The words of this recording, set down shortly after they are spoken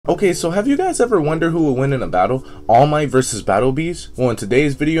Okay, so have you guys ever wondered who will win in a battle? All Might versus Battle Beast? Well, in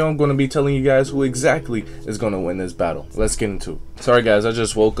today's video, I'm going to be telling you guys who exactly is going to win this battle. Let's get into it. Sorry guys, I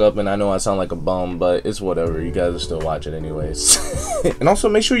just woke up and I know I sound like a bum, but it's whatever. You guys are still watching anyways. And also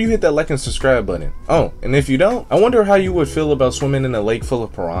make sure you hit that like and subscribe button. Oh, and if you don't, I wonder how you would feel about swimming in a lake full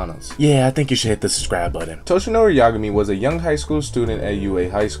of piranhas. Yeah, I think you should hit the subscribe button. Toshinori Yagami was a young high school student at UA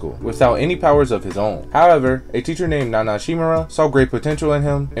High School without any powers of his own. However, a teacher named Nana Shimura saw great potential in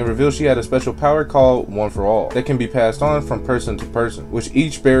him and revealed she had a special power called One for All that can be passed on from person to person, with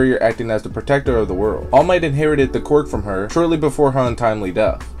each barrier acting as the protector of the world. All Might inherited the quirk from her shortly before her untimely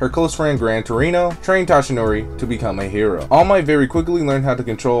death. Her close friend Gran Torino trained Toshinori to become a hero. All Might very quickly learned how to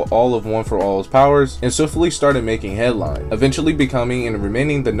control all of One for All's powers and swiftly started making headlines, eventually becoming and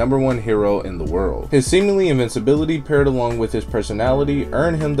remaining the #1 hero in the world. His seemingly invincibility paired along with his personality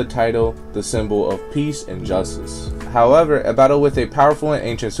earned him the title, the symbol of peace and justice. However, a battle with a powerful and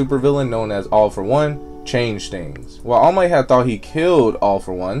ancient supervillain known as All for One changed things. While All Might had thought he killed All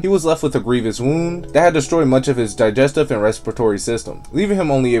for One, he was left with a grievous wound that had destroyed much of his digestive and respiratory system, leaving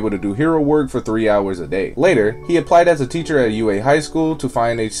him only able to do hero work for 3 hours a day. Later, he applied as a teacher at UA High School to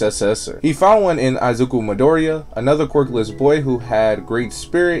find a successor. He found one in Izuku Midoriya, another quirkless boy who had great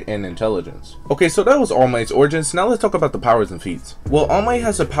spirit and intelligence. Okay, so that was All Might's origins. Now let's talk about the powers and feats. Well, All Might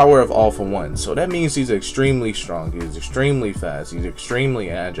has the power of All for One, so that means he's extremely strong, he's extremely fast, he's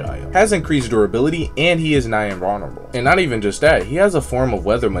extremely agile, has increased durability, and he is nigh invulnerable. And not even just that, he has a form of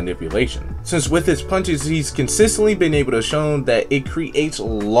weather manipulation, since with his punches he's consistently been able to show that it creates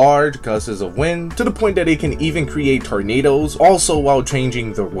large gusts of wind to the point that it can even create tornadoes, also while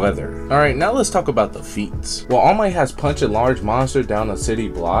changing the weather. Alright, now let's talk about the feats. Well, All Might has punched a large monster down a city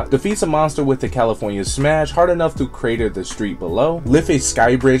block, defeats a monster with the California Smash hard enough to crater the street below, lift a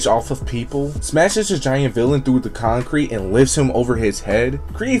sky bridge off of people, smashes a giant villain through the concrete and lifts him over his head,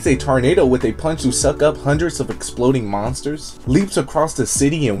 creates a tornado with a punch to suck up hundreds of exploding monsters, leaps across the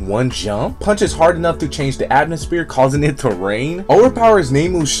city in one jump, punches hard enough to change the atmosphere causing it to rain, overpowers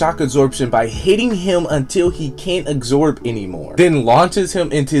Nemu's shock absorption by hitting him until he can't absorb anymore, then launches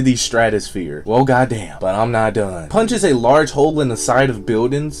him into the stratosphere. Well, goddamn, but I'm not done. Punches a large hole in the side of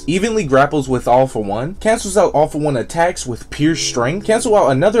buildings, evenly grapples with All for One, cancels out All for One attacks with pure strength, cancel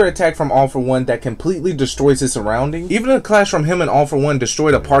out another attack from All for One that completely destroys his surroundings. Even a clash from him and All for One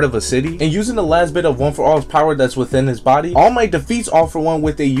destroyed a part of a city, and using the last bit of One for All's power that's within his body, All Might defeats All for One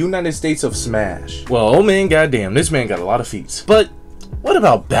with a United States of Smash. Well, oh man, goddamn, this man got a lot of feats. But what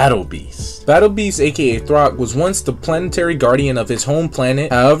about Battle Beast? Battle Beast, aka Throg, was once the planetary guardian of his home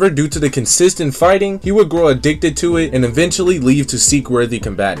planet. However, due to the consistent fighting, he would grow addicted to it and eventually leave to seek worthy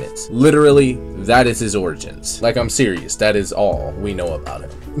combatants. Literally, that is his origins. Like, I'm serious, that is all we know about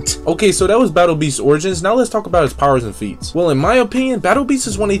him. Okay, so that was Battle Beast's origins. Now let's talk about his powers and feats. Well, in my opinion, Battle Beast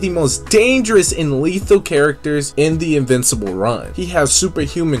is one of the most dangerous and lethal characters in the Invincible run. He has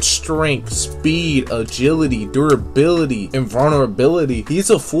superhuman strength, speed, agility, durability, and vulnerability. He's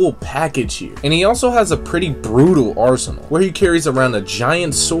a full package here. And he also has a pretty brutal arsenal, where he carries around a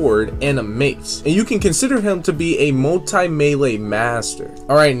giant sword and a mace. And you can consider him to be a multi-melee master.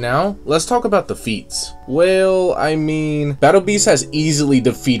 Alright, now let's talk about the feats. Well, I mean, Battle Beast has easily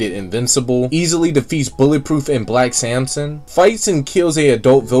defeated Invincible, easily defeats Bulletproof and Black Samson, fights and kills a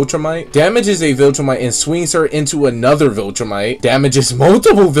adult Viltrumite, damages a Viltrumite and swings her into another Viltrumite, damages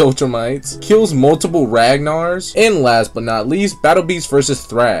multiple Viltrumites, kills multiple Ragnars, and last but not least, Battle Beast versus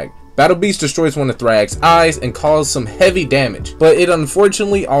Thrag. Battle Beast destroys one of Thrag's eyes and causes some heavy damage, but it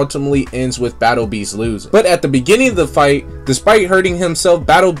unfortunately ultimately ends with Battle Beast losing. But at the beginning of the fight, despite hurting himself,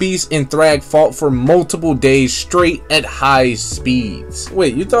 Battle Beast and Thrag fought for multiple days straight at high speeds.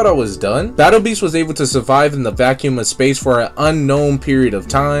 Wait, you thought I was done? Battle Beast was able to survive in the vacuum of space for an unknown period of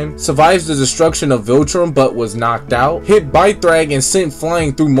time, survives the destruction of Viltrum but was knocked out, hit by Thrag and sent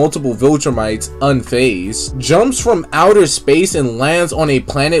flying through multiple Viltrumites unfazed, jumps from outer space and lands on a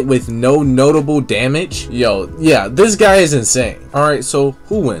planet with no notable damage. Yo, yeah, this guy is insane. Alright, so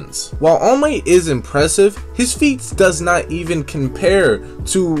who wins? While All Might is impressive, his feats does not even compare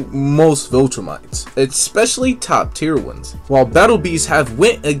to most Viltrumites, especially top tier ones. While Battle Beasts have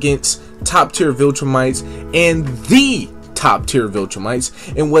went against top tier Viltrumites and the top tier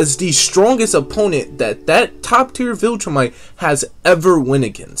Viltrumites and was the strongest opponent that top tier Viltrumite has ever win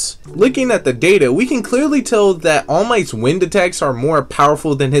against. Looking at the data, we can clearly tell that All Might's wind attacks are more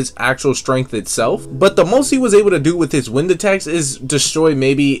powerful than his actual strength itself, but the most he was able to do with his wind attacks is destroy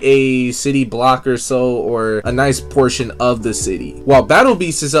maybe a city block or so, or a nice portion of the city, while Battle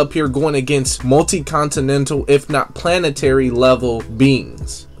Beast is up here going against multi-continental if not planetary level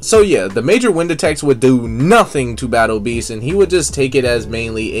beings. So yeah, the major wind attacks would do nothing to Battle Beast, and he would just take it as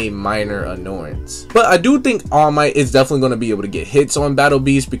mainly a minor annoyance. But I do think All Might is definitely going to be able to get hits on Battle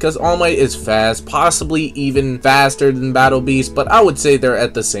Beast because All Might is fast, possibly even faster than Battle Beast, but I would say they're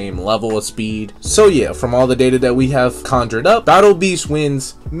at the same level of speed. So yeah, from all the data that we have conjured up, Battle Beast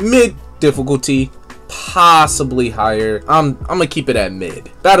wins mid difficulty, possibly higher. I'm gonna keep it at mid.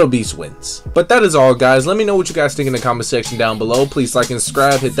 Battle Beast wins. But that is all, guys. Let me know what you guys think in the comment section down below. Please like and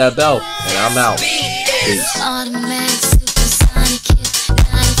subscribe, hit that bell, and I'm out. Peace.